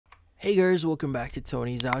Hey guys, welcome back to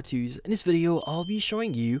Tony's How To's. In this video, I'll be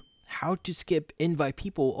showing you how to skip invite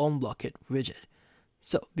people on Locket Widget.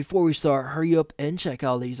 So before we start, hurry up and check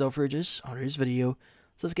out these offers under this video.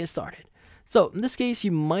 So let's get started. So in this case,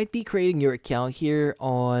 you might be creating your account here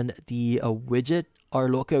on the widget or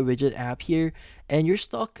Locket Widget app here, and you're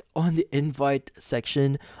stuck on the invite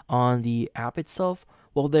section on the app itself.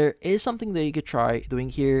 Well, there is something that you could try doing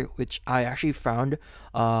here, which I actually found.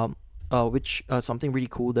 Something really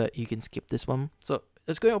cool that you can skip this one. So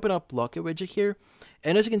let's go and open up Locket Widget here,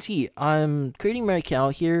 and as you can see, I'm creating my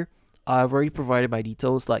account here. I've already provided my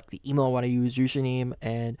details like the email I want to use, username,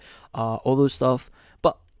 and all those stuff.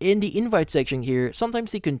 But in the invite section here,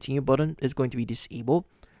 sometimes the continue button is going to be disabled.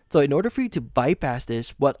 So in order for you to bypass this,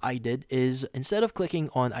 what I did is instead of clicking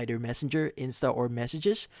on either Messenger, Insta, or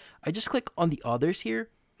Messages, I just click on the others here,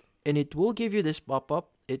 and it will give you this pop-up.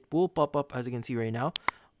 It will pop up as you can see right now.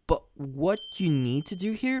 But what you need to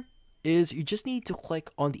do here is you just need to click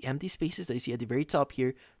on the empty spaces that you see at the very top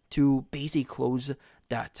here to basically close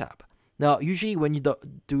that tab. Now, usually when you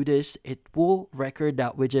do this, it will record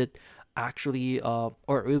that widget actually, or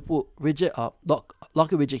it will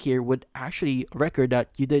Locket Widget here would actually record that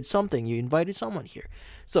you did something, you invited someone here.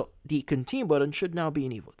 So the continue button should now be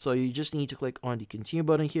enabled. So you just need to click on the continue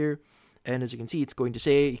button here. And as you can see, it's going to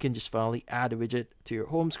say you can just finally add a widget to your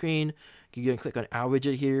home screen. You can click on add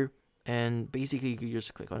widget here, and basically you can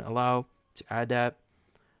just click on allow to add that.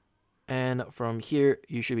 And from here,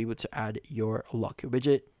 you should be able to add your Locket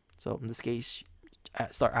widget. So in this case,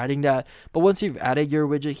 start adding that. But once you've added your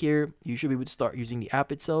widget here, you should be able to start using the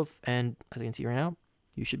app itself. And as you can see right now,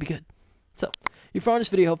 you should be good. So if you found this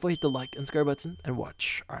video helpful, hit the like and subscribe button and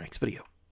watch our next video.